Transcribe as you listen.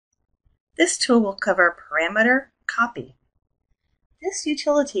This tool will cover parameter copy. This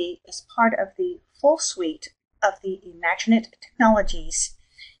utility is part of the full suite of the Imaginate Technologies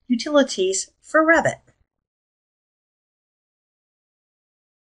utilities for Revit.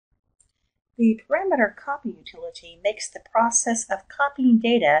 The parameter copy utility makes the process of copying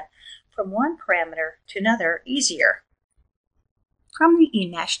data from one parameter to another easier. From the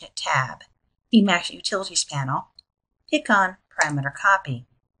Imaginate tab, Imaginate Utilities panel, pick on Parameter Copy.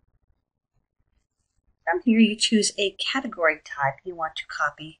 From here, you choose a category type you want to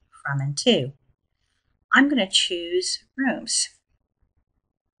copy from and to. I'm going to choose Rooms,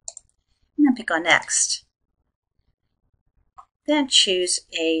 and then pick on Next. Then choose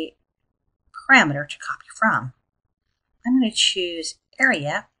a parameter to copy from. I'm going to choose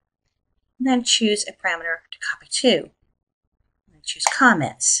Area, and then choose a parameter to copy to. I'm going to choose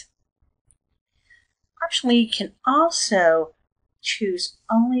Comments. Optionally, you can also choose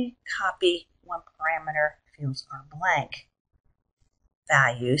Only Copy One Parameter fields are blank.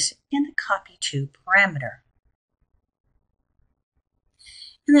 Values in the Copy To parameter.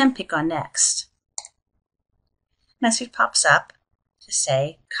 And then pick on Next. Message pops up to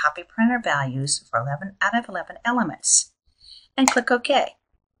say Copy Parameter Values for 11 out of 11 elements. And click OK.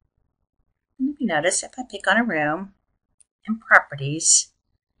 And if you notice, if I pick on a room in Properties,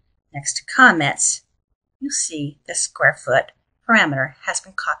 next to Comments, you'll see the square foot parameter has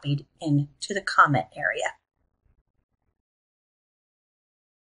been copied into the comment area.